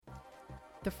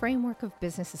The framework of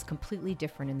business is completely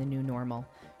different in the new normal.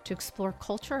 To explore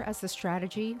culture as the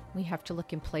strategy, we have to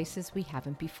look in places we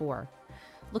haven't before.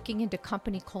 Looking into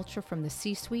company culture from the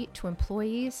C-suite to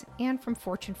employees and from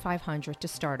Fortune 500 to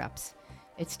startups.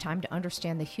 It's time to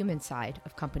understand the human side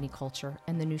of company culture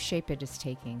and the new shape it is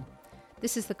taking.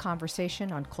 This is the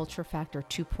conversation on Culture Factor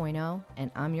 2.0,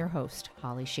 and I'm your host,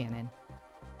 Holly Shannon.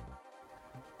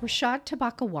 Rashad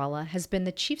Tabakawala has been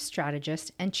the Chief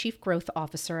Strategist and Chief Growth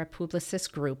Officer at Publicis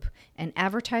Group, an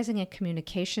advertising and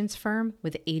communications firm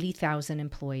with 80,000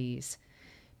 employees.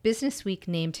 Business Week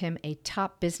named him a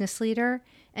top business leader,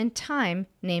 and Time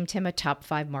named him a top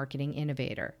 5 marketing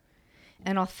innovator.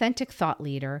 An authentic thought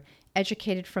leader,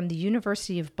 educated from the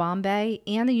University of Bombay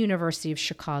and the University of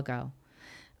Chicago.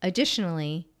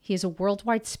 Additionally, he is a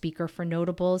worldwide speaker for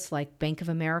notables like Bank of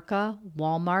America,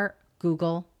 Walmart,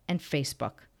 Google, and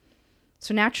Facebook.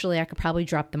 So naturally, I could probably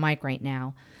drop the mic right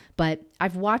now, but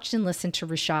I've watched and listened to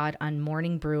Rashad on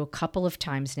Morning Brew a couple of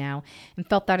times now and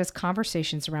felt that his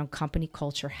conversations around company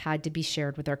culture had to be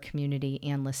shared with our community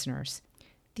and listeners.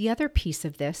 The other piece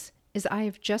of this is I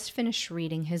have just finished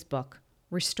reading his book,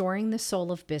 Restoring the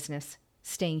Soul of Business,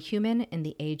 Staying Human in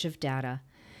the Age of Data.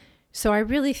 So I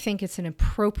really think it's an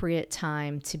appropriate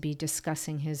time to be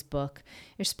discussing his book,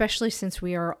 especially since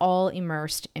we are all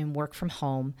immersed in work from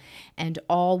home and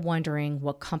all wondering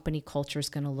what company culture is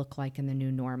going to look like in the new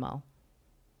normal.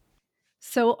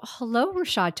 So hello,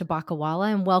 Rashad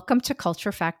Tabakawala, and welcome to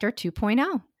Culture Factor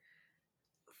 2.0.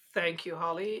 Thank you,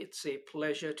 Holly. It's a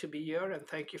pleasure to be here, and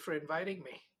thank you for inviting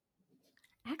me.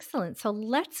 Excellent. So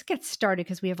let's get started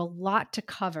because we have a lot to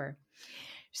cover.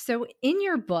 So in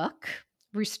your book,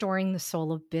 Restoring the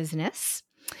Soul of Business,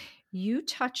 you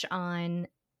touch on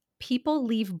people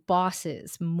leave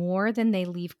bosses more than they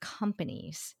leave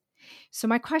companies. So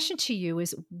my question to you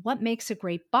is, what makes a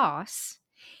great boss,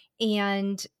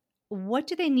 and what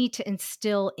do they need to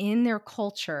instill in their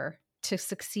culture to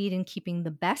succeed in keeping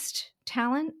the best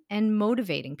talent and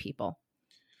motivating people?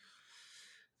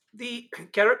 The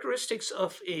characteristics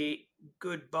of a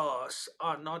good boss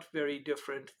are not very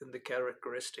different than the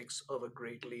characteristics of a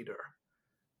great leader.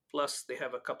 Plus, they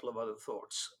have a couple of other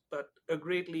thoughts. But a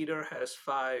great leader has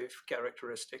 5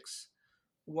 characteristics.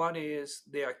 One is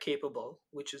they are capable,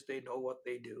 which is they know what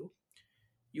they do.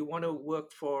 You want to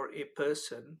work for a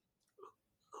person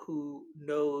who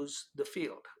knows the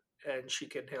field and she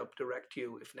can help direct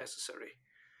you if necessary.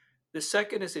 The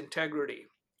second is integrity.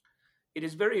 It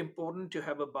is very important to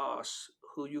have a boss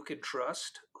who you can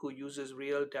trust, who uses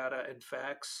real data and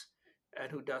facts, and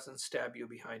who doesn't stab you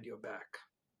behind your back.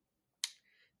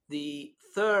 The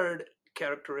third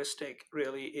characteristic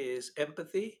really is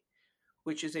empathy,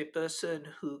 which is a person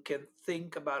who can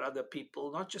think about other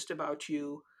people, not just about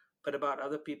you, but about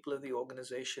other people in the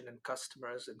organization and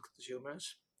customers and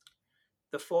consumers.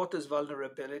 The fourth is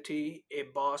vulnerability, a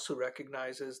boss who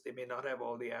recognizes they may not have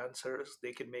all the answers,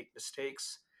 they can make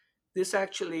mistakes. This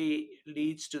actually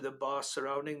leads to the boss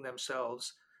surrounding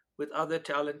themselves with other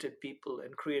talented people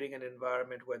and creating an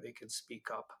environment where they can speak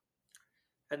up.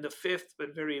 And the fifth,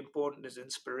 but very important, is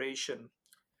inspiration,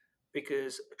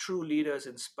 because true leaders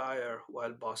inspire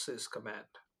while bosses command.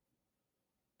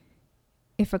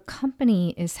 If a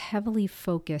company is heavily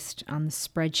focused on the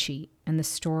spreadsheet and the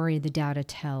story the data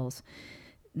tells,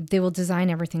 they will design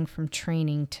everything from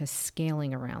training to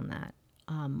scaling around that.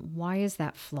 Why is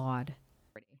that flawed?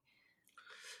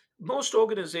 Most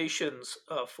organizations,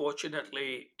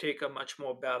 fortunately, take a much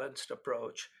more balanced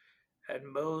approach,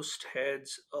 and most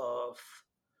heads of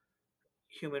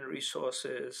human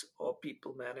resources or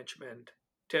people management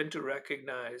tend to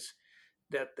recognize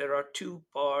that there are 2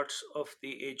 parts of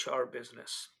the HR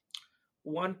business.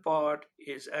 One part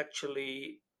is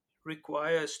actually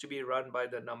requires to be run by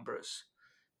the numbers.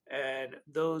 And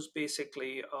those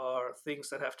basically are things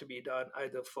that have to be done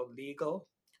either for legal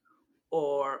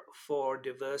or for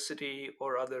diversity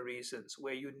or other reasons,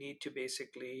 where you need to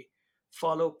basically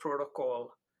follow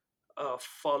protocol,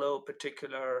 follow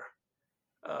particular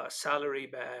salary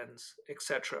bands,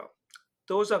 etc.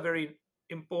 Those are very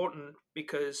important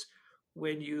because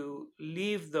when you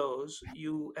leave those,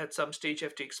 you at some stage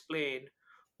have to explain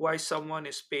why someone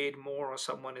is paid more or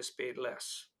someone is paid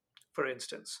less, for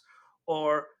instance,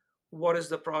 or what is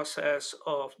the process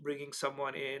of bringing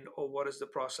someone in, or what is the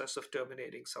process of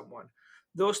terminating someone.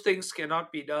 Those things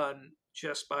cannot be done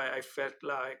just by I felt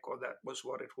like or that was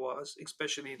what it was,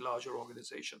 especially in larger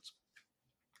organizations.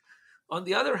 On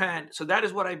the other hand, so that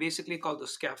is what I basically call the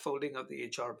scaffolding of the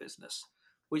HR business,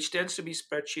 which tends to be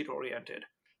spreadsheet oriented.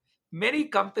 Many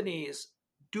companies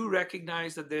do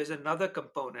recognize that there's another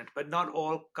component, but not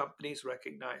all companies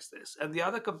recognize this. And the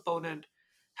other component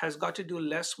has got to do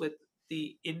less with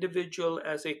the individual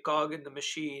as a cog in the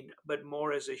machine, but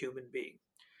more as a human being.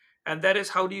 And that is,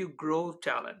 how do you grow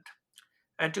talent?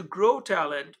 And to grow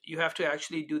talent, you have to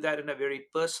actually do that in a very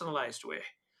personalized way,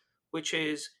 which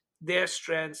is their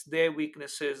strengths, their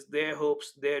weaknesses, their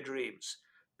hopes, their dreams.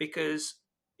 Because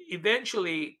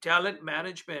eventually, talent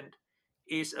management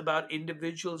is about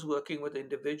individuals working with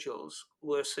individuals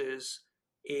versus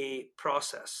a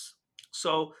process.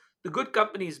 So the good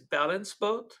companies balance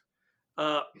both.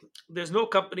 uh, there's no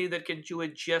company that can do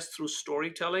it just through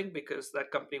storytelling, because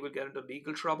that company will get into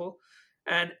legal trouble.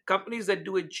 And companies that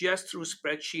do it just through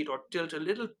spreadsheet or tilt a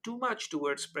little too much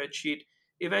towards spreadsheet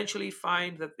eventually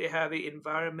find that they have an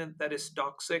environment that is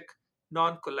toxic,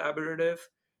 non collaborative,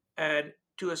 and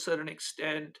to a certain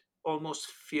extent, almost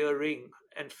fearing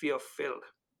and fear filled.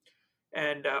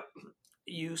 And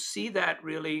you see that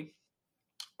really,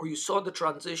 or you saw the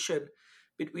transition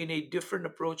between a different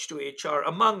approach to HR,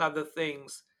 among other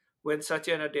things, when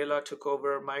Satya Nadella took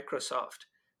over Microsoft.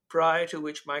 Prior to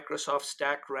which, Microsoft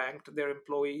stack ranked their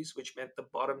employees, which meant the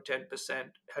bottom 10%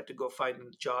 had to go find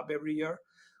a job every year.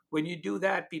 When you do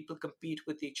that, people compete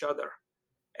with each other.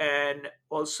 And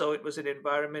also, it was an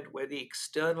environment where the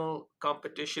external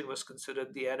competition was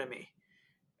considered the enemy.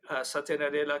 Satya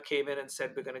Nadella came in and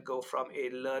said, we're going to go from a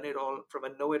learn it all, from a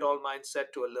know it all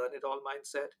mindset to a learn it all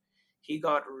mindset. He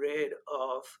got rid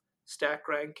of stack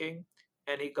ranking,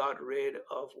 and he got rid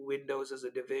of Windows as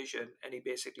a division. And he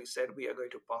basically said, we are going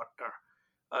to partner.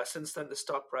 Since then, the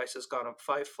stock price has gone up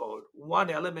fivefold. One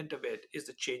element of it is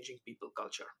the changing people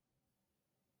culture.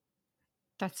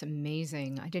 That's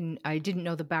amazing. I didn't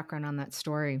know the background on that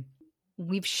story.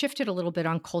 We've shifted a little bit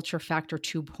on Culture Factor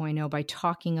 2.0 by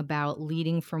talking about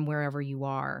leading from wherever you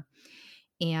are.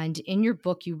 And in your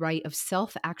book, you write of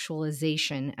self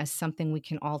actualization as something we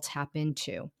can all tap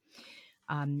into.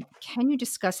 Can you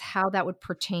discuss how that would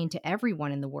pertain to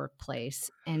everyone in the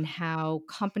workplace and how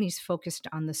companies focused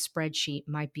on the spreadsheet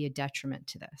might be a detriment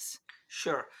to this?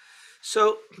 Sure.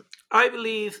 So I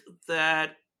believe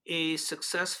that a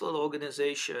successful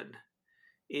organization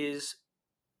is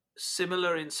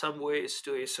similar in some ways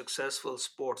to a successful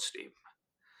sports team.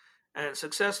 And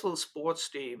successful sports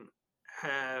team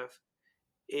have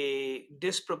a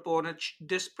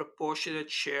disproportionate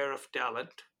share of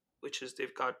talent, which is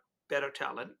they've got better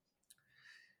talent,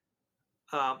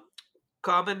 um,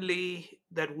 commonly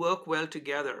that work well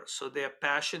together. So they are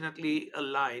passionately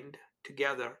aligned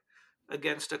together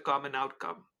against a common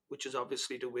outcome, which is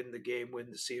obviously to win the game, win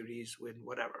the series, win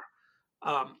whatever.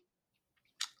 Um,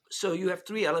 so you have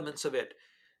three elements of it.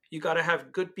 You got to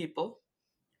have good people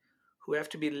who have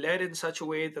to be led in such a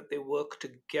way that they work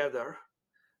together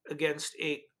against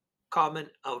a common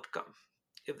outcome,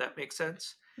 if that makes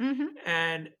sense. Hmm.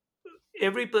 And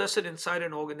every person inside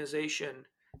an organization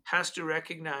has to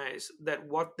recognize that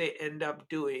what they end up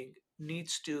doing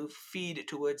needs to feed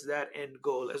towards that end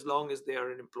goal as long as they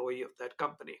are an employee of that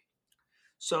company.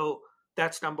 So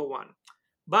that's number one.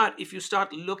 But if you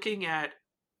start looking at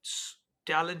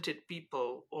talented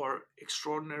people, or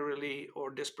extraordinarily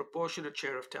or disproportionate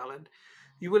share of talent,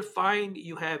 you will find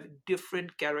you have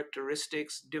different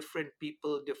characteristics, different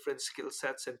people, different skill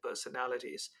sets and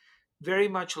personalities. Very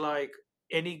much like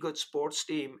any good sports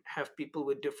team have people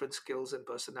with different skills and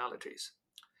personalities.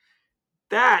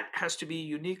 That has to be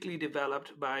uniquely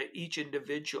developed by each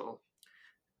individual.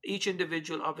 Each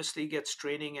individual obviously gets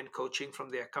training and coaching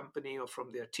from their company or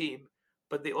from their team,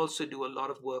 but they also do a lot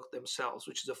of work themselves,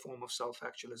 which is a form of self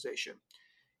actualization.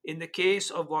 In the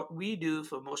case of what we do,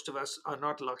 for most of us are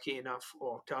not lucky enough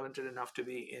or talented enough to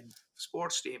be in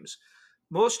sports teams,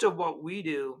 most of what we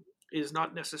do is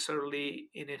not necessarily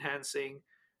in enhancing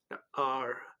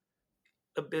our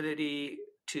ability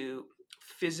to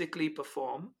physically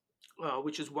perform,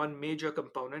 which is one major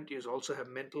component. You also have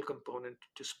mental component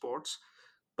to sports,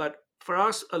 but for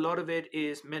us, a lot of it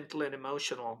is mental and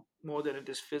emotional more than it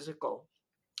is physical.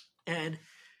 And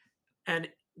and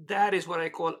that is what I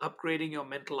call upgrading your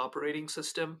mental operating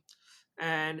system.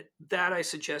 And that I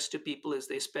suggest to people is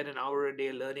they spend an hour a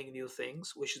day learning new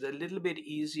things, which is a little bit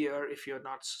easier if you're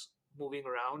not moving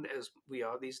around as we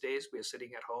are these days. We're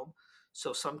sitting at home.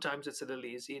 So sometimes it's a little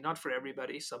easy, not for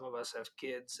everybody. Some of us have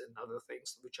kids and other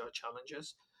things which are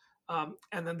challenges.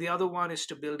 And then the other one is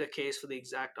to build a case for the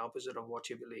exact opposite of what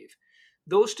you believe.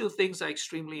 Those two things are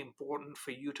extremely important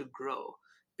for you to grow,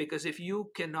 because if you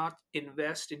cannot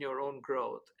invest in your own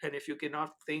growth, and if you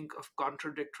cannot think of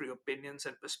contradictory opinions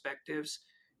and perspectives,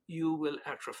 you will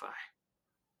atrophy.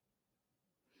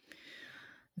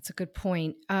 That's a good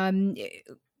point.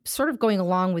 Sort of going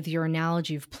along with your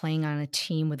analogy of playing on a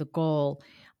team with a goal,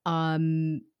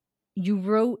 um, you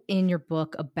wrote in your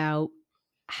book about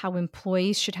how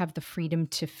employees should have the freedom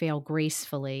to fail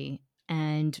gracefully.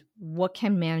 And what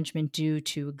can management do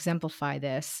to exemplify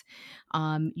this?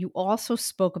 You also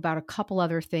spoke about a couple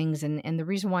other things, and the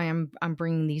reason why I'm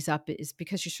bringing these up is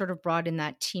because you sort of brought in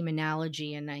that team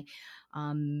analogy, and I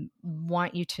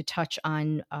want you to touch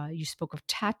on. You spoke of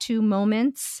tattoo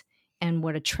moments and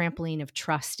what a trampoline of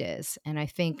trust is, and I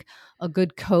think a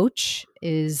good coach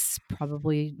is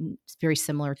probably very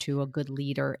similar to a good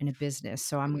leader in a business.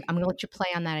 So I'm going to let you play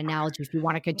on that analogy if you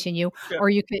want to continue, Sure. or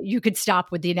you could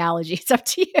stop with the analogy. It's up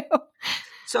to you.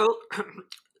 So,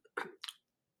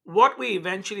 what we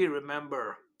eventually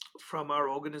remember from our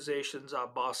organizations, our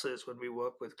bosses, when we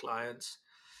work with clients,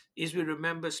 is we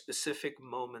remember specific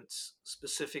moments,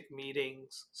 specific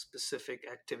meetings, specific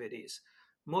activities.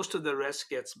 Most of the rest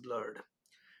gets blurred.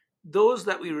 Those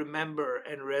that we remember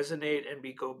and resonate and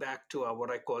we go back to are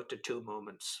what I call tattoo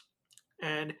moments.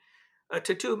 And a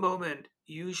tattoo moment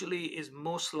usually is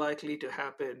most likely to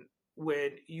happen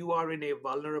when you are in a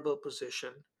vulnerable position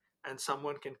and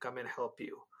someone can come and help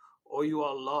you, or you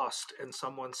are lost and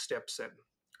someone steps in.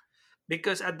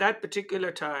 Because at that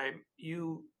particular time,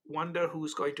 you wonder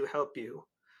who's going to help you.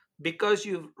 Because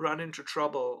you've run into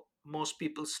trouble, most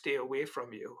people stay away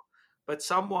from you, but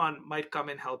someone might come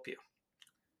and help you.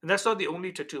 And that's not the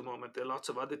only tattoo moment. There are lots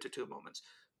of other tattoo moments.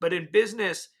 But in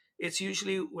business, it's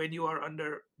usually when you are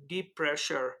under deep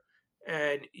pressure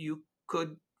and you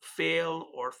could fail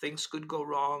or things could go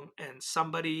wrong, and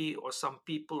somebody or some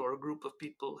people or a group of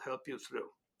people help you through.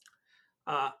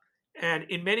 Uh, and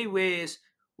in many ways,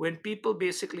 when people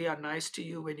basically are nice to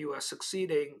you when you are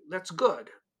succeeding, that's good.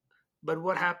 But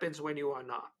what happens when you are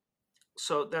not?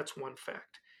 So that's one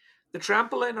fact. The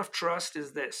trampoline of trust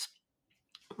is this: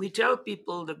 we tell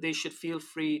people that they should feel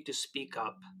free to speak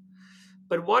up.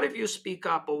 But what if you speak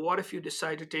up, or what if you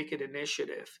decide to take an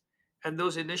initiative and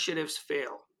those initiatives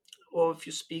fail? Or if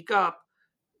you speak up,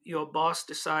 your boss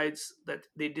decides that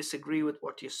they disagree with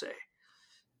what you say.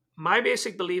 My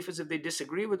basic belief is if they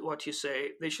disagree with what you say,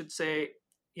 they should say,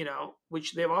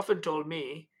 which they've often told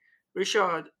me,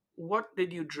 Richard, what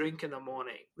did you drink in the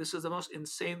morning? This is the most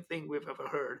insane thing we've ever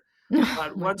heard. Oh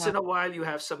But my once God. in a while, you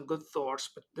have some good thoughts,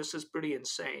 but this is pretty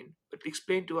insane. But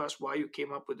explain to us why you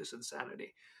came up with this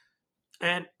insanity.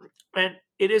 And and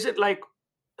it isn't like,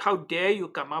 how dare you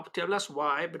come up? Tell us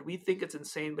why. But we think it's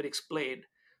insane. But explain.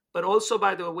 But also,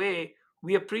 by the way,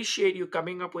 we appreciate you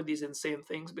coming up with these insane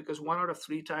things, because one out of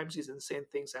three times these insane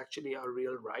things actually are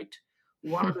real, right?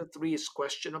 One out of three is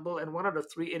questionable, and one out of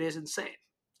three it is insane,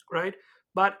 right?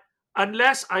 But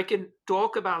unless I can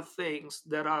talk about things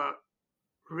that are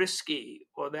risky,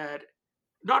 or that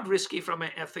not risky from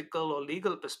an ethical or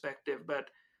legal perspective,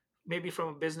 but maybe from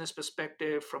a business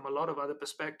perspective, from a lot of other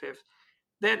perspectives,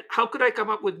 then how could I come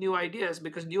up with new ideas?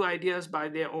 Because new ideas by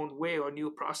their own way, or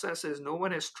new processes, no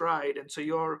one has tried. And so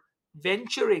you're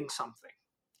venturing something.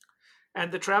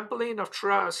 And the trampoline of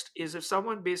trust is if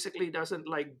someone basically doesn't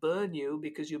like burn you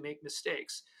because you make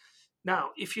mistakes. Now,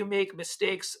 if you make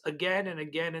mistakes again and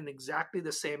again in exactly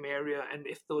the same area, and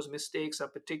if those mistakes are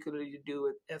particularly to do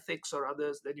with ethics or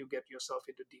others, then you get yourself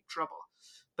into deep trouble.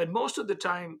 But most of the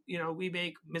time, we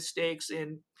make mistakes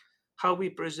in how we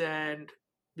present,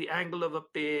 the angle of a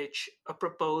pitch, a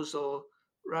proposal,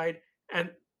 right?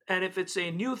 And if it's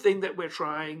a new thing that we're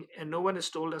trying and no one has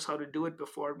told us how to do it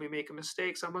before, we make a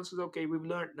mistake. Someone says, "Okay, we've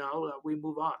learned now. We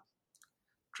move on."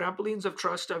 Trampolines of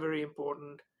trust are very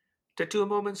important. Tattoo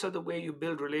moments are the way you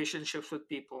build relationships with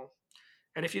people.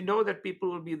 And if you know that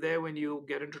people will be there when you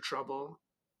get into trouble,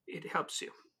 it helps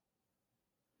you.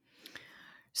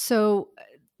 So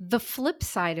the flip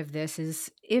side of this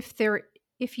is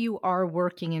if you are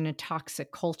working in a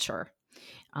toxic culture,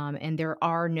 and there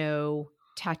are no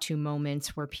tattoo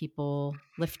moments where people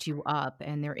lift you up,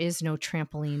 and there is no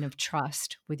trampoline of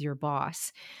trust with your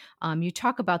boss. You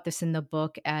talk about this in the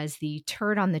book as the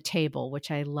turd on the table,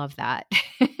 which I love that.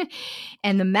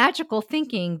 And the magical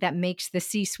thinking that makes the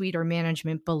C suite or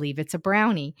management believe it's a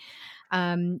brownie.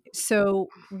 So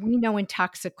we know in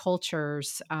toxic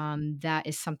cultures, that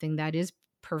is something that is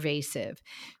pervasive.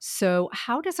 So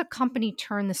how does a company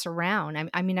turn this around?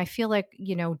 I mean, I feel like,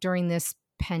 during this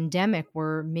pandemic,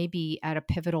 we're maybe at a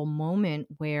pivotal moment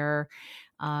where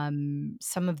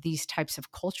some of these types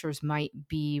of cultures might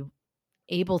be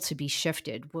able to be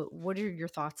shifted. What are your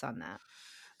thoughts on that?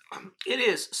 It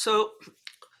is. So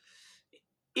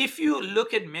if you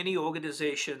look at many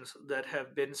organizations that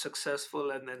have been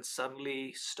successful and then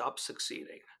suddenly stop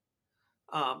succeeding,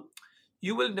 um,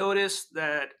 you will notice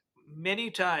that many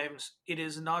times it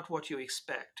is not what you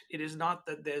expect. It is not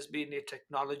that there's been a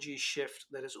technology shift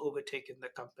that has overtaken the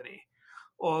company,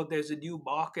 or there's a new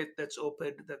market that's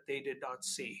opened that they did not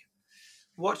see.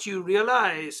 what you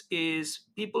realize is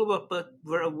people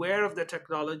were aware of the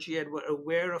technology and were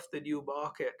aware of the new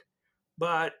market,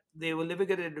 but they were living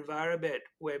in an environment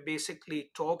where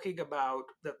basically talking about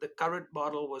that the current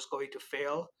model was going to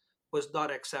fail was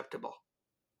not acceptable.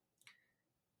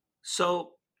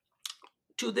 So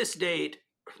to this date,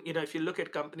 if you look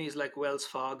at companies like Wells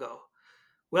Fargo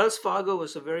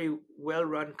was a very well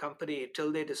run company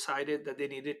until they decided that they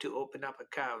needed to open up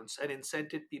accounts and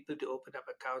incented people to open up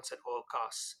accounts at all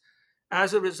costs.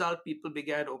 As a result, people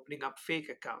began opening up fake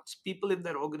accounts. People in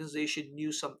that organization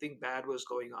knew something bad was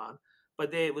going on,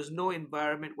 but there was no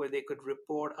environment where they could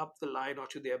report up the line or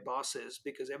to their bosses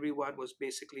because everyone was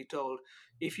basically told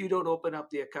if you don't open up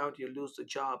the account, you'll lose the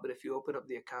job, but if you open up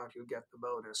the account, you'll get the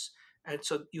bonus. And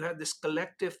so you have this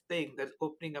collective thing that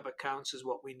opening up accounts is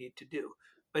what we need to do.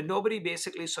 But nobody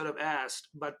basically sort of asked,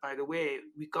 but by the way,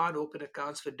 we can't open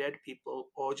accounts for dead people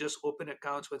or just open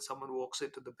accounts when someone walks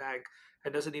into the bank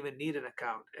and doesn't even need an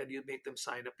account and you make them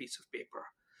sign a piece of paper.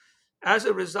 As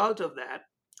a result of that,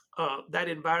 that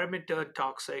environment turned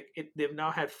toxic. They've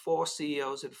now had four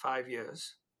CEOs in 5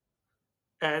 years,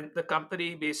 and the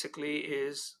company basically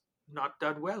is not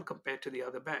done well compared to the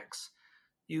other banks.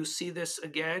 You see this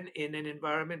again in an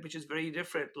environment which is very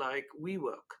different, like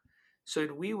WeWork. So in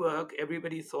WeWork,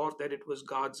 everybody thought that it was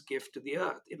God's gift to the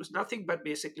earth. It was nothing but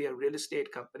basically a real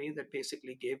estate company that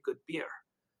basically gave good beer.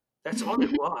 That's all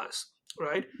it was,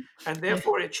 right? And Yeah.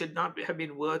 therefore, it should not have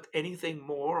been worth anything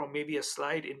more, or maybe a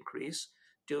slight increase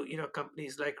to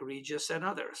companies like Regis and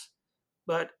others.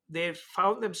 But they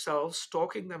found themselves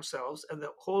stalking themselves, and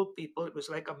the whole people. It was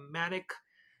like a manic.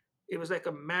 It was like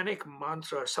a manic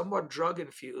mantra, somewhat drug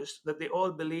infused, that they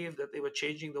all believed that they were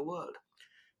changing the world.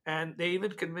 And they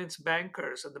even convinced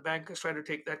bankers, and the bankers tried to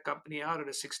take that company out at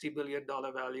a $60 billion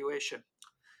valuation.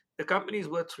 The company is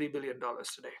worth $3 billion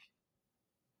today,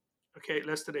 okay,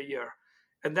 less than a year.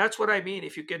 And that's what I mean.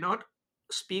 If you cannot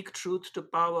speak truth to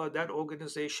power, that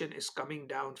organization is coming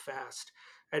down fast.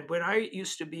 And when I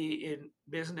used to be in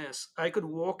business, I could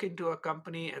walk into a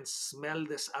company and smell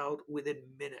this out within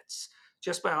minutes.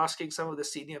 Just by asking some of the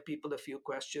senior people a few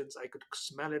questions, I could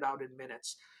smell it out in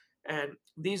minutes. And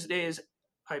these days,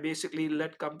 I basically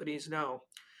let companies know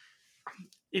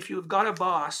if you've got a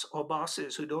boss or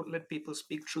bosses who don't let people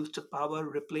speak truth to power,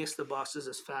 replace the bosses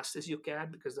as fast as you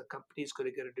can because the company is going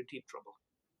to get into deep trouble.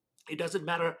 It doesn't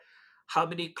matter how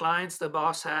many clients the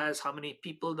boss has, how many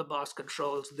people the boss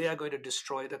controls, they are going to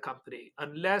destroy the company.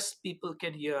 Unless people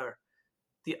can hear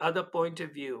the other point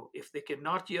of view, if they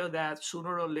cannot hear that,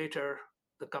 sooner or later,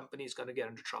 the company is going to get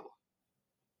into trouble.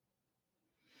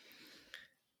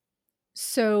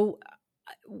 So,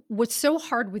 what's so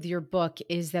hard with your book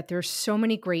is that there's so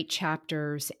many great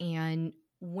chapters. And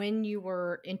when you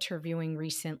were interviewing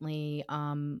recently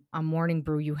on Morning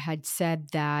Brew, you had said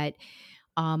that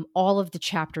all of the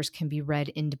chapters can be read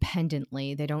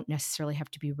independently. They don't necessarily have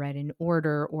to be read in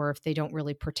order, or if they don't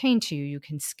really pertain to you, you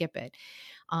can skip it.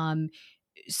 Um,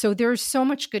 so there's so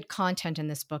much good content in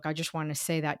this book. I just want to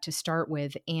say that to start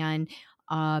with. And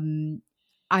um,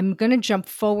 I'm going to jump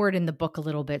forward in the book a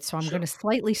little bit. So I'm going Sure. to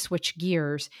slightly switch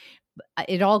gears.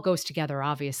 It all goes together,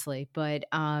 obviously, but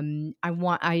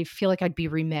I feel like I'd be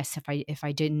remiss if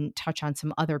I didn't touch on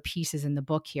some other pieces in the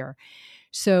book here.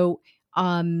 So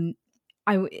um,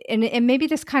 and maybe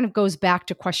this kind of goes back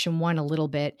to question one a little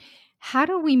bit. How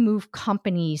do we move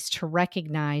companies to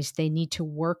recognize they need to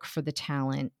work for the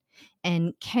talent?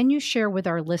 And can you share with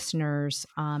our listeners?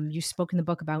 You spoke in the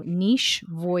book about niche,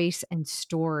 voice, and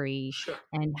story, Sure.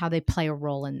 and how they play a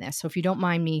role in this. So, if you don't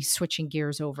mind me switching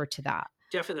gears over to that.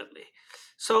 Definitely.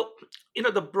 So,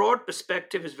 the broad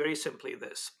perspective is very simply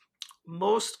this.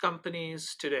 Most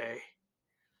companies today,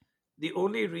 the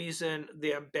only reason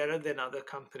they are better than other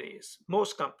companies,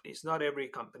 most companies, not every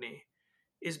company,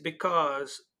 is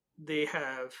because they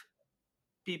have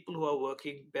people who are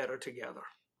working better together.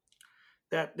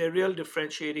 That their real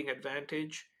differentiating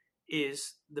advantage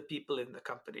is the people in the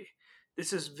company.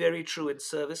 This is very true in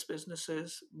service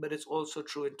businesses, but it's also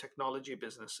true in technology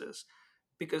businesses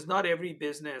because not every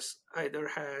business either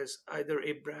has either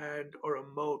a brand or a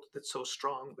moat that's so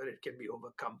strong that it can be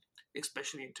overcome,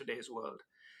 especially in today's world.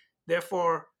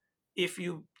 Therefore, if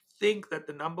you think that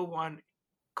the number one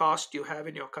cost you have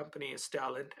in your company is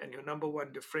talent and your number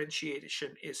one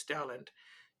differentiation is talent,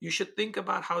 you should think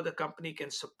about how the company can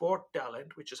support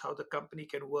talent, which is how the company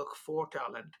can work for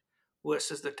talent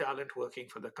versus the talent working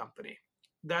for the company.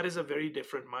 That is a very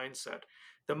different mindset.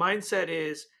 The mindset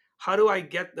is, how do I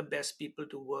get the best people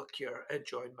to work here and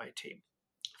join my team?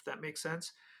 If that makes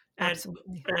sense. And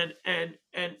Absolutely.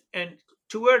 and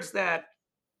towards that,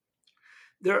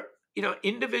 there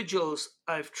individuals,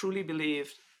 I've truly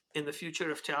believed, in the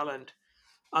future of talent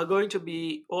are going to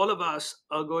be, all of us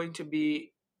are going to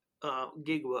be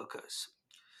gig workers.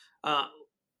 Uh,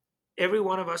 every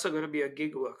one of us are going to be a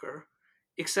gig worker,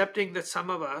 excepting that some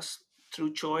of us,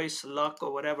 through choice, luck,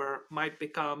 or whatever, might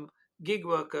become gig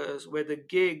workers where the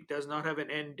gig does not have an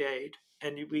end date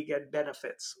and we get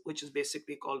benefits, which is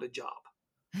basically called a job.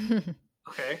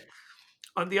 Okay.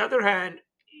 On the other hand,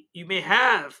 you may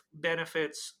have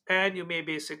benefits and you may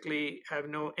basically have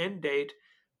no end date,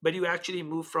 but you actually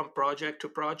move from project to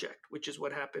project, which is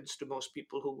what happens to most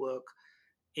people who work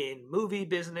in movie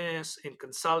business, in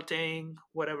consulting,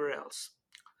 whatever else.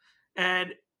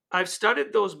 And I've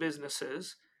studied those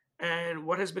businesses, and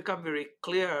what has become very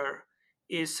clear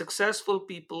is successful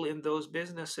people in those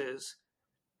businesses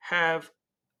have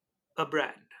a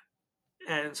brand.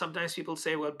 And sometimes people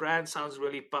say, well, brand sounds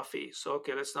really puffy. So,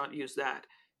 okay, let's not use that.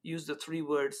 Use the three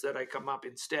words that I come up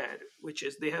instead, which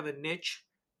is they have a niche,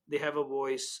 they have a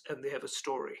voice, and they have a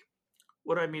story.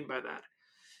 What do I mean by that?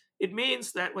 It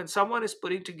means that when someone is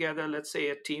putting together, let's say,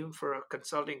 a team for a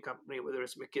consulting company, whether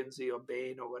it's McKinsey or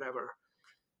Bain or whatever,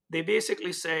 they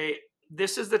basically say,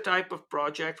 this is the type of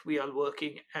project we are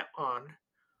working on.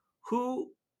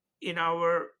 Who in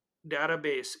our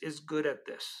database is good at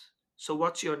this? So,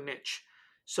 what's your niche?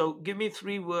 So, give me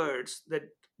three words that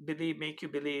make you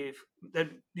believe that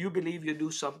you believe you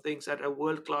do some things at a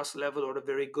world class level or a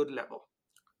very good level,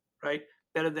 right?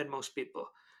 Better than most people.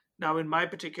 Now, in my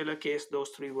particular case, those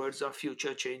three words are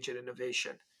future, change, and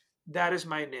innovation. That is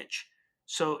my niche.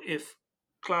 So if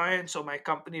clients or my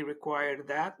company required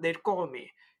that, they'd call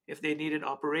me. If they needed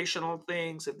operational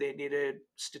things, if they needed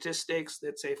statistics,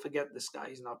 they'd say, forget this guy,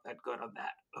 he's not that good on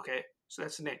that. Okay, so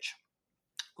that's niche.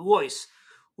 Voice.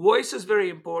 Voice is very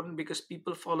important because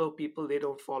people follow people, they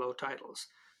don't follow titles.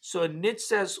 So a niche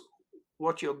says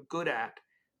what you're good at,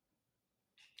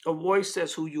 a voice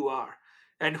says who you are,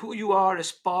 and who you are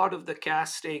is part of the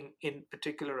casting in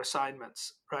particular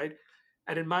assignments, right?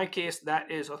 And in my case, that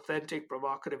is authentic,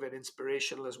 provocative, and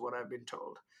inspirational, is what I've been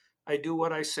told. I do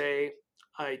what I say,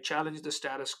 I challenge the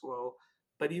status quo,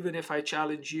 but even if I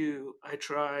challenge you, I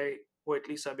try, or at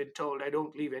least I've been told, I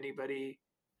don't leave anybody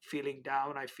feeling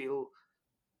down. I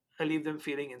leave them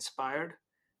feeling inspired.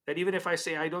 That even if I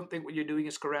say, I don't think what you're doing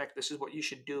is correct, this is what you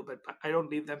should do, but I don't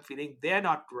leave them feeling they're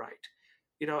not right.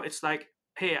 It's like,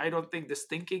 hey, I don't think this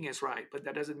thinking is right, but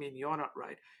that doesn't mean you're not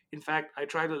right. In fact, I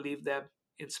try to leave them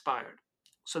inspired.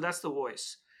 So that's the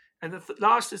voice. And the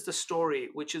last is the story,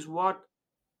 which is why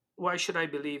should I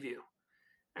believe you?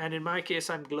 And in my case,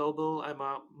 I'm global. I'm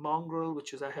a mongrel,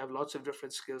 which is I have lots of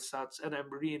different skill sets, and I'm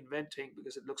reinventing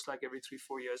because it looks like every 3,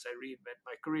 4 years I reinvent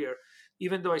my career.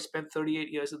 Even though I spent 38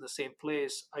 years in the same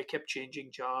place, I kept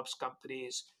changing jobs,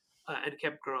 companies, and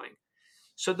kept growing.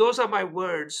 So those are my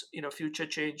words, future,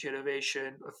 change,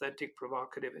 innovation, authentic,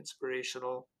 provocative,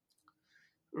 inspirational,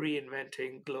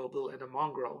 reinventing, global, and a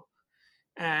mongrel.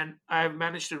 And I've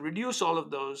managed to reduce all of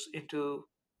those into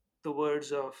the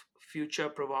words of future,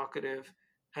 provocative,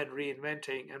 and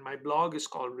reinventing. And my blog is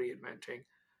called Reinventing.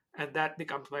 And that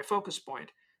becomes my focus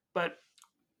point. But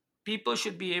people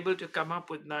should be able to come up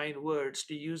with 9 words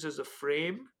to use as a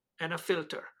frame and a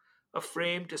filter. A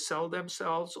frame to sell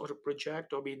themselves or to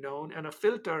project or be known, and a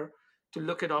filter to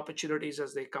look at opportunities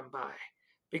as they come by.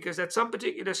 Because at some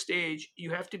particular stage,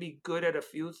 you have to be good at a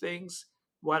few things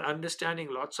while understanding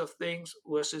lots of things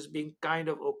versus being kind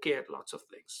of okay at lots of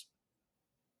things.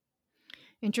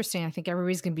 Interesting. I think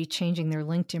everybody's going to be changing their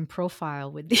LinkedIn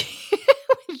profile with the,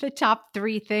 with the top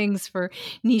 3 things for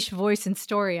niche voice and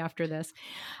story after this.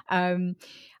 Um,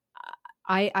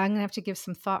 I'm going to have to give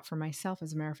some thought for myself,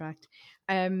 as a matter of fact.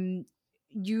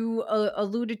 You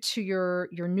alluded to your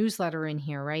newsletter in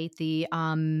here, right?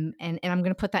 And I'm going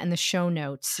to put that in the show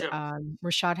notes. Sure.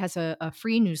 Rashad has a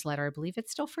free newsletter. I believe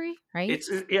it's still free, right?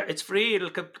 It's free. It'll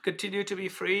continue to be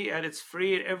free, and it's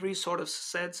free in every sort of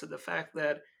sense. And the fact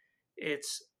that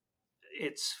it's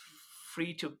it's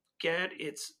free to get,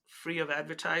 it's free of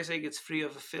advertising, it's free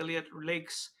of affiliate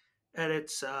links, and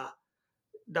it's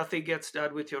nothing gets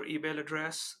done with your email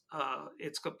address.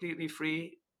 It's completely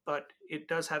free, but it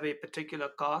does have a particular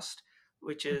cost,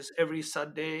 which is every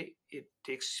Sunday it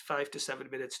takes 5 to 7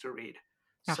 minutes to read.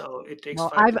 Ah, So it takes well,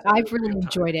 five I've to seven I've minutes of really your time.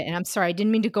 enjoyed it, and I'm sorry I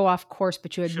didn't mean to go off course,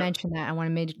 but you had Sure. mentioned that. I want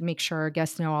to make sure our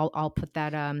guests know. I'll put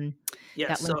that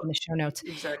Yes. link So in the show notes.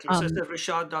 exactly. So it's Um, at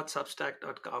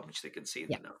rishad.substack.com, which they can see in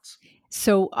yeah. the notes.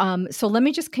 So let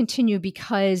me just continue,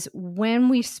 because when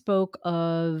we spoke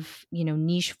of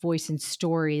niche voice and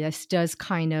story, this does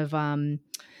kind of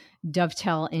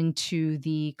dovetail into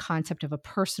the concept of a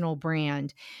personal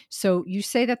brand. So you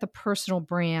say that the personal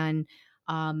brand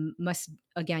must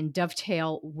again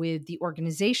dovetail with the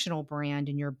organizational brand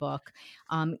in your book.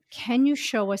 Can you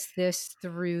show us this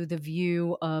through the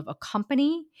view of a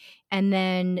company and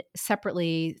then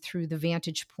separately through the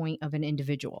vantage point of an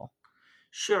individual?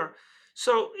 Sure.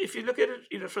 So if you look at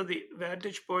it, from the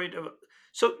vantage point of,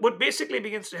 so what basically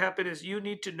begins to happen is you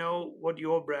need to know what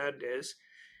your brand is,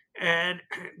 and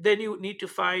then you need to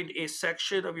find a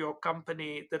section of your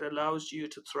company that allows you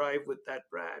to thrive with that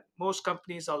brand. Most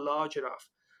companies are large enough,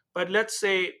 but let's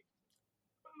say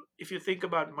if you think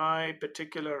about my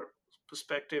particular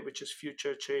perspective, which is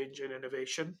future change and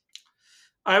innovation,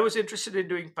 I was interested in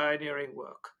doing pioneering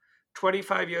work.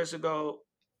 25 years ago,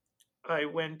 I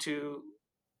went to,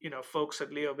 folks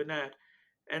at Leo Burnett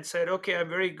and said, okay, I'm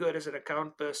very good as an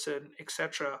account person,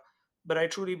 etc. But I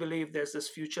truly believe there's this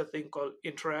future thing called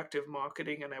interactive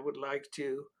marketing, and I would like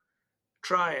to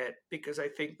try it because I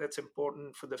think that's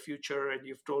important for the future. And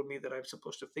you've told me that I'm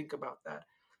supposed to think about that.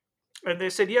 And they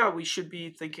said, yeah, we should be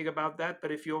thinking about that.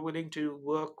 But if you're willing to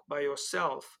work by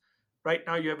yourself, right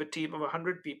now you have a team of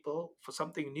 100 people. For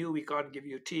something new, we can't give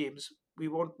you teams.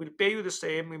 We'll pay you the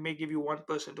same. We may give you one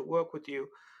person to work with you.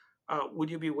 Would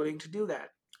you be willing to do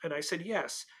that? And I said,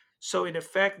 yes. So, in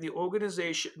effect, the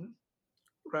organization,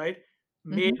 right,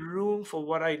 made Hmm. room for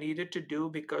what I needed to do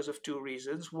because of two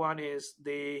reasons. One is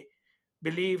they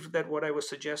believed that what I was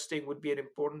suggesting would be an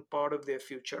important part of their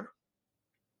future.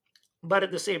 But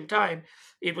at the same time,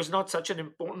 it was not such an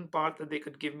important part that they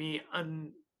could give me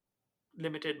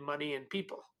unlimited money and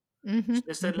people. Hmm. So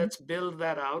they said, Hmm. let's build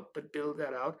that out, but build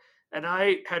that out. And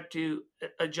I had to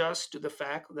adjust to the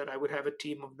fact that I would have a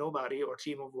team of nobody or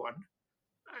team of one.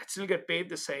 I'd still get paid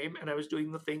the same, and I was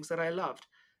doing the things that I loved.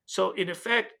 So in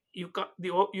effect, you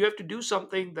have to do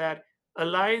something that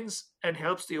aligns and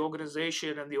helps the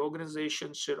organization, and the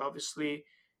organization should obviously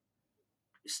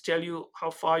tell you how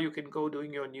far you can go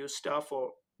doing your new stuff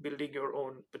or building your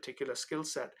own particular skill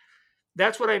set.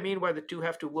 That's what I mean by the two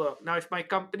have to work. Now, if my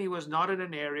company was not in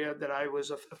an area that I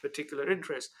was of a particular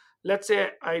interest, let's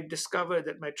say I discovered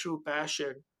that my true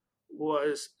passion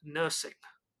was nursing,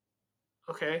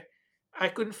 okay? I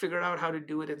couldn't figure out how to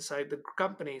do it inside the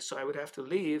company, so I would have to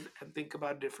leave and think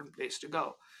about a different place to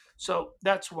go. So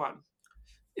that's one.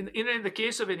 In the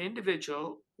case of an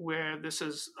individual where this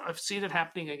is, I've seen it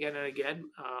happening again and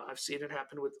again. I've seen it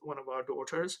happen with one of our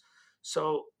daughters.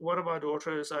 So one of our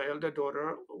daughters, our elder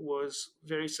daughter, was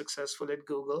very successful at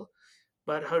Google,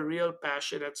 but her real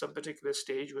passion at some particular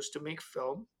stage was to make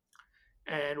film.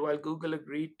 And while Google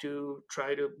agreed to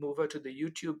try to move her to the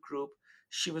YouTube group,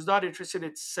 she was not interested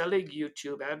in selling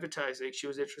YouTube advertising. She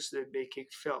was interested in making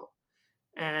film.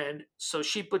 And so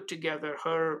she put together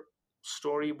her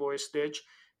story boy Stitch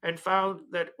and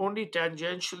found that only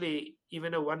tangentially,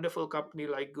 even a wonderful company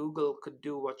like Google could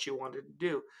do what she wanted to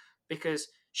do because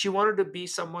she wanted to be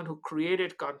someone who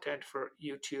created content for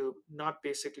YouTube, not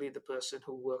basically the person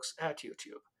who works at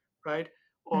YouTube, right?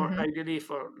 Or Hmm. ideally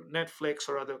for Netflix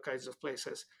or other kinds of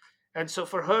places. And so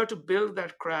for her to build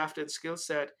that craft and skill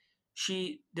set,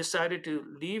 she decided to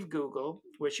leave Google,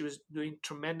 where she was doing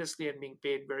tremendously and being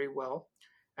paid very well,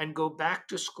 and go back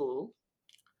to school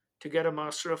to get a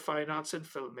Master of Fine Arts in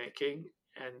filmmaking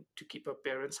and to keep her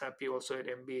parents happy, also an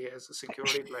MBA as a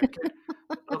security blanket.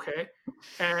 Okay.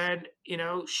 And,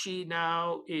 she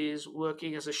now is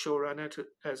working as a showrunner,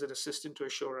 as an assistant to a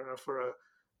showrunner for a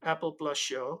Apple Plus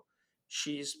show.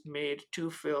 She's made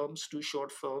two films, two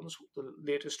short films. The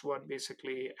latest one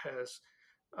basically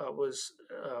was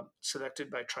selected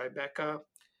by Tribeca,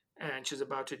 and she's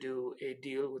about to do a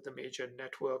deal with a major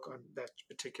network on that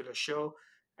particular show.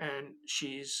 And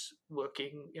she's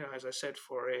working, as I said,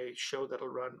 for a show that'll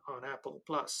run on Apple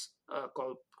Plus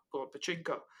called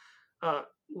Pachinko.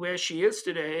 Where she is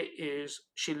today is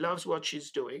she loves what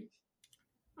she's doing.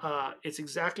 It's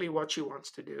exactly what she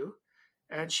wants to do,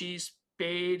 and she's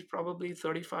paid probably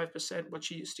 35% what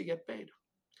she used to get paid.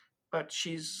 But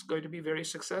she's going to be very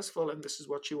successful, and this is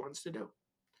what she wants to do.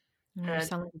 You And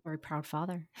sound like a very proud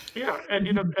father. yeah, and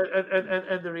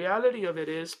and the reality of it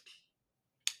is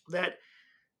that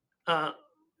uh,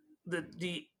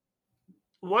 the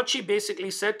what she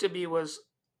basically said to me was,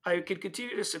 I can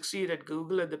continue to succeed at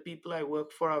Google, and the people I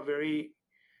work for are very,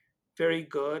 very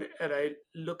good, and I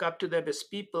look up to them as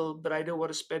people, but I don't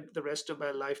want to spend the rest of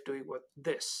my life doing what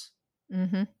this.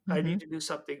 Hmm. I Hmm. need to do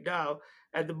something now.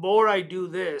 And the more I do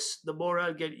this, the more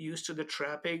I'll get used to the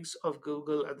trappings of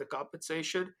Google and the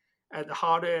compensation. And the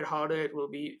harder and harder it will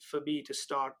be for me to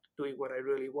start doing what I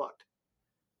really want.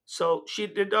 So she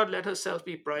did not let herself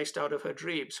be priced out of her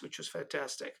dreams, which was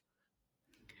fantastic.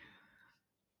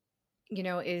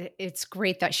 It's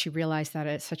great that she realized that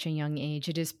at such a young age.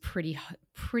 It is pretty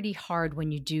hard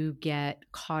when you do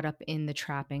get caught up in the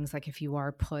trappings, like if you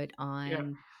are put Yeah,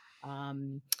 on,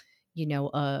 um,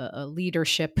 a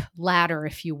leadership ladder,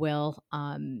 if you will,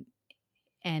 and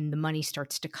the money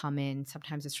starts to come in.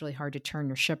 Sometimes it's really hard to turn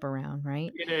your ship around,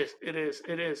 right? it is. It is.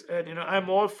 It is. And I'm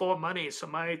all for money. So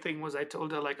my thing was, I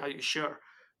told her like, "Are you sure?"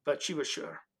 But she was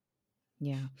sure.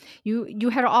 Yeah. You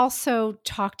had also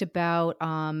talked about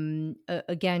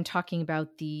again talking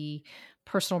about the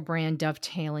personal brand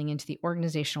dovetailing into the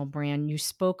organizational brand. You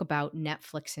spoke about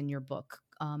Netflix in your book.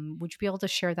 Would you be able to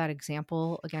share that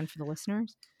example again for the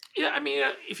listeners? Yeah, I mean,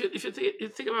 you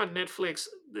think about Netflix,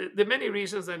 the many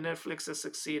reasons that Netflix has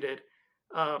succeeded.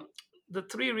 Um, the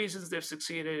three reasons they've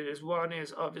succeeded is one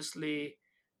is obviously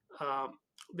um,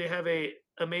 they have a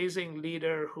amazing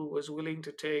leader who was willing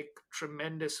to take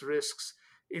tremendous risks,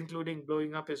 including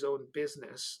blowing up his own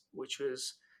business, which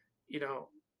was, you know,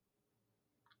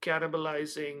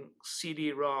 cannibalizing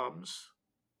CD-ROMs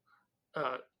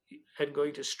uh, and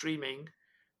going to streaming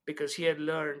because he had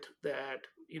learned that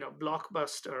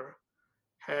Blockbuster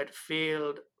had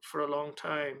failed for a long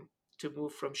time to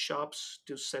move from shops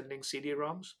to sending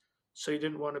CD-ROMs, so he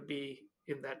didn't want to be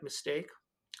in that mistake.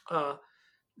 Uh,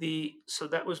 the So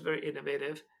that was very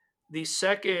innovative. The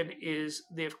second is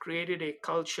they've created a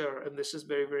culture, and this is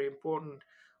very very important,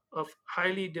 of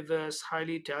highly diverse,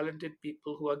 highly talented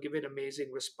people who are given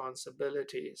amazing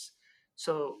responsibilities.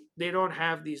 So they don't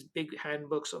have these big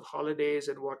handbooks of holidays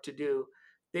and what to do.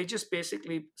 They just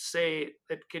basically say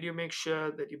that, can you make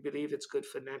sure that you believe it's good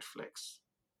for Netflix,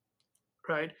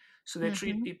 right? So they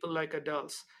treat Hmm. people like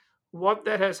adults. What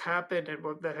that has happened and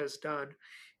what that has done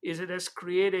is it has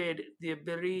created the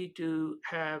ability to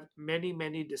have many,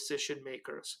 many decision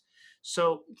makers.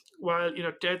 So while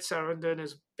Ted Saranton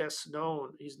is best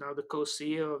known, he's now the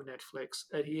co-CEO of Netflix,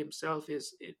 and he himself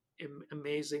is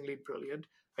amazingly brilliant.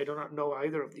 I do not know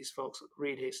either of these folks,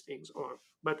 Reed Hastings,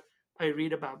 but I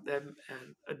read about them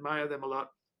and admire them a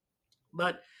lot.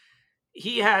 But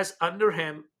he has under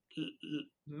him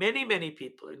many, many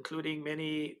people, including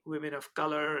many women of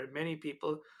color and many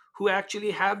people who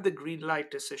actually have the green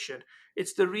light decision.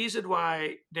 It's the reason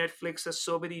why Netflix has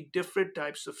so many different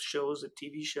types of shows and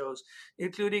TV shows,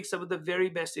 including some of the very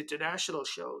best international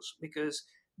shows, because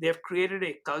they've created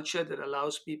a culture that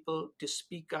allows people to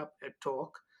speak up and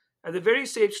talk. At the very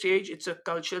same stage, it's a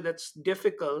culture that's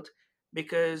difficult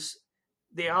because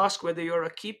they ask whether you're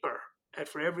a keeper, and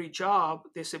for every job,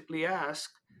 they simply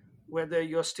ask whether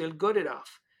you're still good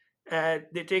enough. And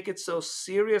they take it so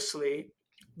seriously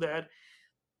that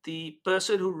the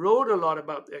person who wrote a lot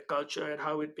about their culture and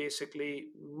how it basically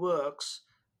works,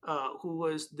 who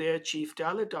was their chief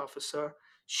talent officer,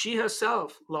 she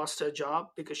herself lost her job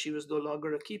because she was no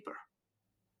longer a keeper.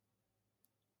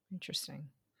 Interesting.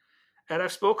 And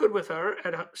I've spoken with her,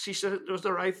 and she said it was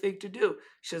the right thing to do.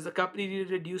 She says the company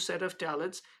needed a new set of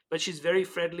talents, but she's very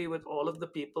friendly with all of the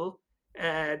people.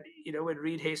 And when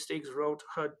Reed Hastings wrote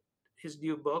his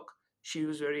new book, she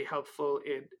was very helpful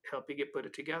in helping it put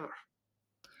it together.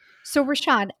 So,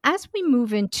 Rashad, as we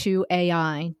move into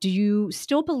AI, do you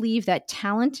still believe that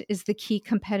talent is the key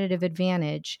competitive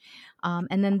advantage?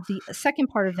 And then the second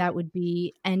part of that would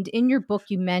be, and in your book,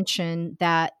 you mentioned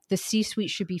that the C suite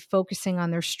should be focusing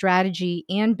on their strategy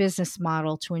and business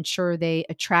model to ensure they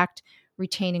attract,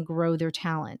 retain, and grow their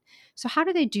talent. So, how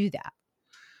do they do that?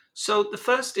 So the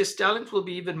first is talent will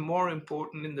be even more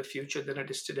important in the future than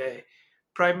it is today,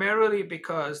 primarily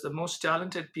because the most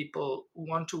talented people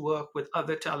want to work with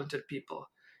other talented people.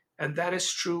 And that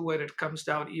is true when it comes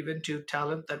down even to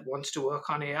talent that wants to work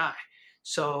on AI.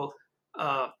 So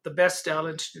the best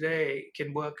talent today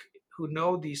can work, who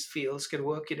know these fields, can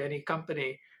work in any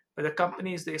company. But the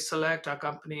companies they select are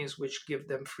companies which give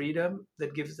them freedom,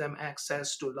 that gives them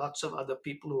access to lots of other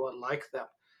people who are like them.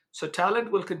 So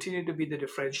talent will continue to be the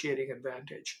differentiating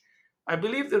advantage. I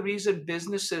believe the reason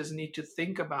businesses need to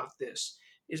think about this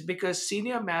is because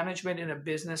senior management in a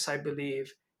business, I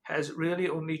believe, has really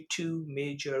only two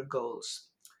major goals.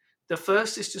 The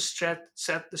first is to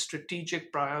set the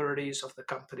strategic priorities of the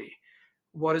company.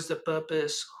 What is the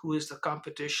purpose? Who is the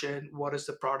competition? What is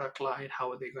the product line?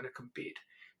 How are they going to compete?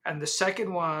 And the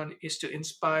second one is to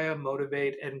inspire,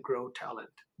 motivate, and grow talent.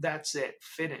 That's it,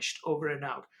 finished, over and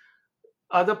out.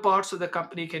 Other parts of the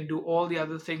company can do all the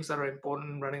other things that are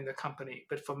important in running the company.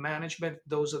 But for management,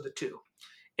 those are the two.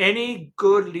 Any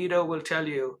good leader will tell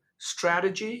you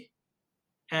strategy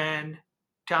and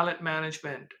talent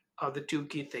management are the two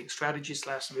key things, strategy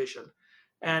slash vision.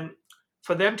 And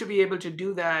for them to be able to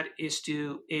do that is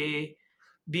to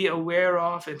be aware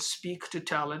of and speak to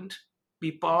talent,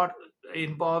 be part.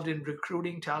 involved in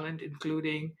recruiting talent,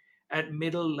 including at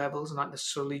middle levels, not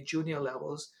necessarily junior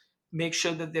levels. Make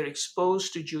sure that they're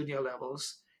exposed to junior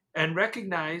levels and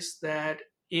recognize that,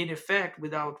 in effect,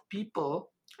 without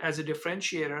people as a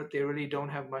differentiator, they really don't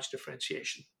have much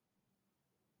differentiation.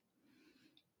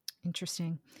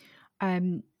 Interesting.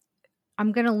 Um,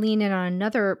 I'm going to lean in on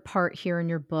another part here in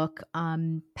your book,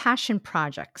 passion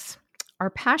projects. Are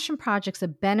passion projects a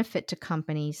benefit to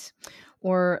companies,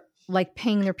 or like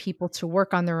paying their people to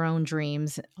work on their own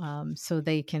dreams so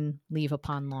they can leave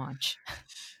upon launch?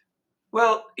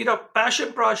 Well,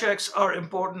 passion projects are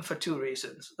important for two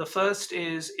reasons. The first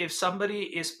is if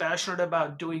somebody is passionate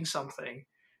about doing something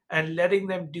and letting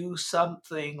them do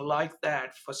something like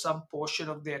that for some portion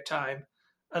of their time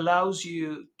allows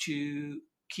you to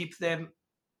keep them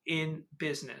in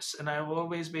business. And I've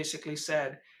always basically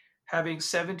said having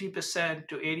 70%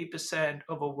 to 80%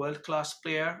 of a world class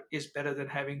player is better than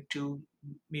having two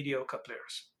mediocre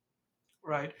players,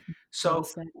 right? Well So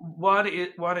said. one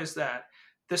is that.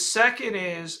 The second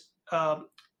is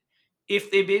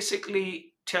if they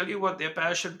basically tell you what their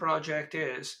passion project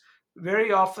is,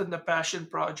 very often the passion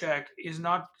project is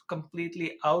not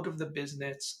completely out of the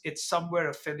business, it's somewhere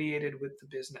affiliated with the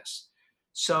business.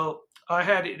 So I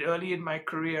had it early in my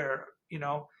career,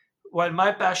 while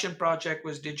my passion project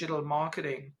was digital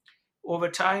marketing, over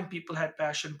time people had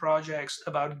passion projects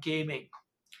about gaming.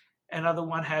 Another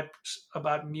one had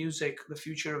about music, the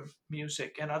future of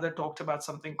music. Another talked about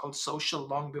something called social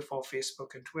long before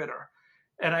Facebook and Twitter.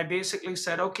 And I basically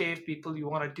said, okay, if people you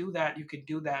want to do that, you can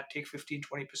do that. Take 15,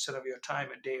 20% of your time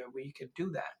a day, a week, and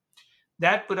do that.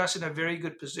 That put us in a very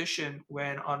good position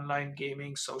when online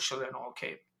gaming, social, and all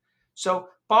came. So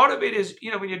part of it is,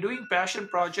 when you're doing passion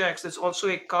projects, there's also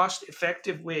a cost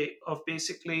effective way of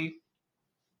basically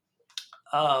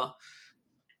uh,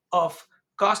 of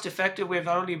cost effective way of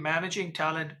not only managing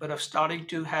talent but of starting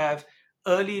to have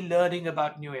early learning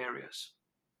about new areas.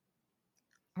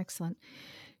 Excellent.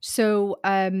 So,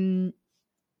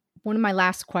 one of my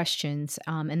last questions,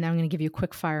 and then I'm going to give you a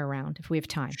quick fire round if we have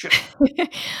time. Sure.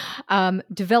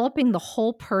 Developing the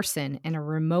whole person in a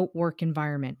remote work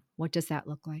environment. What does that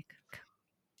look like?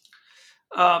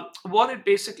 What it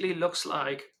basically looks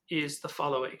like is the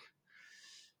following: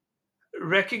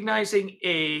 recognizing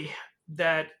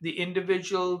that the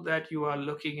individual that you are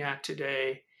looking at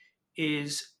today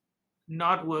is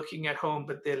not working at home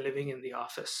but they're living in the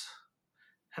office.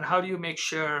 And how do you make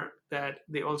sure that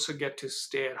they also get to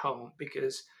stay at home?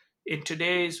 Because in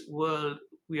today's world,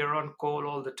 we are on call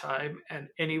all the time, and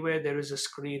anywhere there is a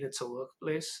screen, it's a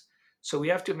workplace. So we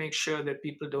have to make sure that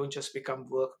people don't just become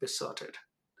work besotted.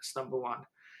 That's number one.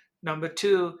 Number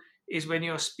two is when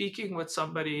you're speaking with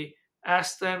somebody,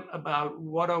 ask them about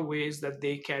what are ways that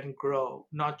they can grow,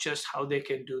 not just how they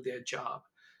can do their job.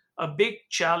 A big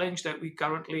challenge that we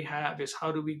currently have is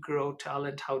how do we grow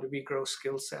talent? How do we grow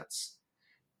skill sets?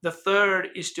 The third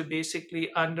is to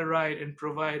basically underwrite and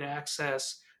provide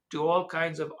access to all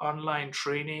kinds of online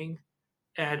training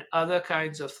and other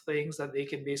kinds of things that they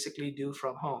can basically do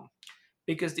from home.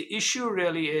 Because the issue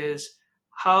really is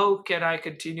how can I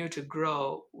continue to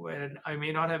grow when I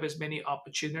may not have as many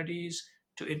opportunities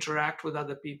to interact with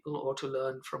other people or to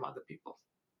learn from other people?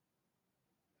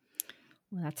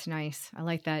 Well, that's nice. I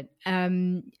like that.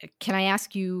 Can I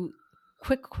ask you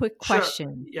quick Sure.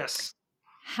 question? Yes.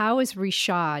 How is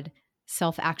Rishad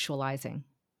self-actualizing?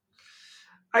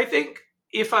 I think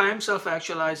if I am self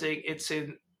actualizing, it's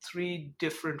in three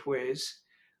different ways.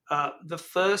 The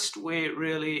first way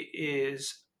really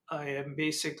is I am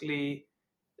basically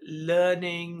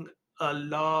learning a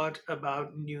lot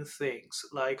about new things.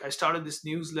 Like I started this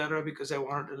newsletter because I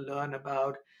wanted to learn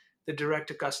about the direct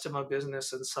to customer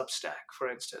business and Substack, for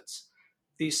instance.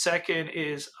 The second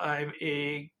is I'm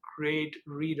a great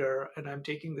reader and I'm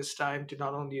taking this time to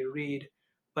not only read,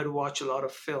 but watch a lot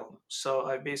of film. So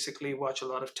I basically watch a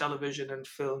lot of television and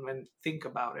film and think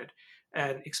about it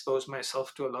and expose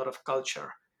myself to a lot of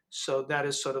culture. So that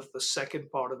is sort of the second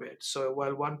part of it. So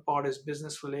while one part is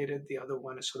business related, the other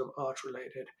one is sort of art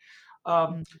related.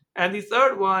 Um, Mm. and the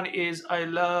third one is I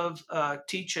love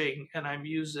teaching, and I'm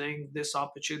using this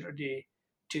opportunity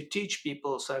to teach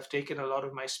people. So I've taken a lot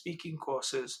of my speaking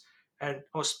courses and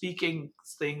or speaking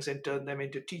things and turned them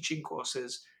into teaching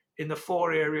courses in the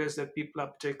four areas that people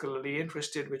are particularly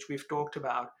interested, which we've talked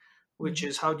about, which Mhm.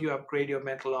 is how do you upgrade your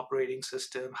mental operating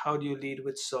system? How do you lead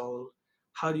with soul?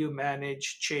 How do you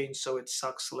manage change so it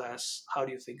sucks less? How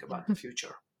do you think about the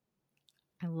future?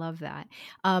 I love that.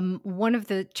 One of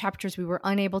the chapters we were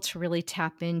unable to really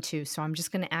tap into, so I'm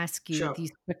just going to ask you Sure.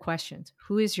 these quick questions.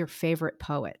 Who is your favorite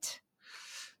poet?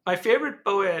 My favorite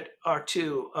poet are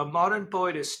two. A modern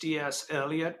poet is T.S.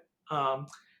 Eliot. Um,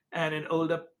 and an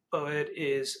older poet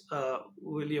is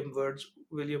William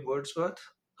Wordsworth.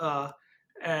 Uh,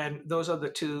 and those are the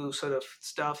two sort of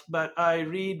stuff. But I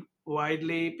read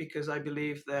widely because I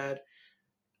believe that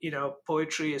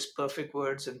poetry is perfect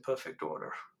words in perfect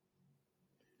order.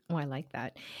 Oh, I like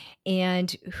that.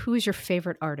 And who is your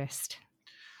favorite artist?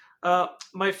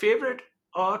 My favorite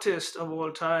artist of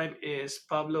all time is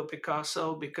Pablo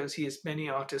Picasso because he is many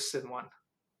artists in one.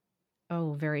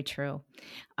 Oh, very true.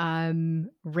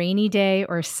 Rainy day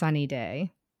or sunny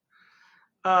day?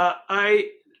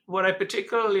 I What I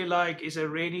particularly like is a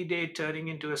rainy day turning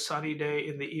into a sunny day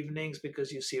in the evenings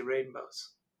because you see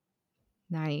rainbows.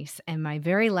 Nice. And my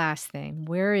very last thing,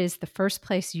 where is the first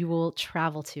place you will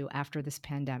travel to after this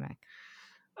pandemic?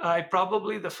 I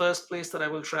probably the first place that I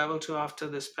will travel to after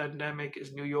this pandemic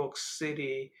is New York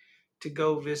City to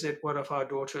go visit one of our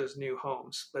daughter's new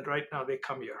homes. But right now they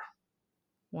come here.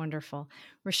 Wonderful.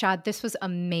 Rashad, this was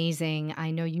amazing.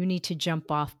 I know you need to jump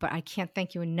off, but I can't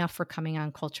thank you enough for coming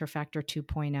on Culture Factor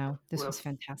 2.0. This Well, was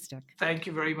fantastic. thank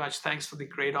you very much. Thanks for the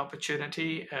great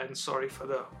opportunity and sorry for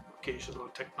the occasional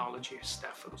technology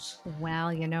snafus.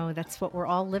 Well, that's what we're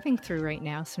all living through right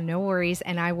now. So no worries.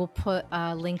 And I will put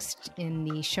links in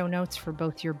the show notes for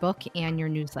both your book and your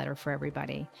newsletter for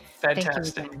everybody. Thank you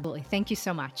Fantastic. again. Thank you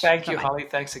so much. Thank you, Bye-bye. Holly.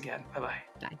 Thanks again. Bye bye.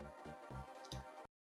 Bye.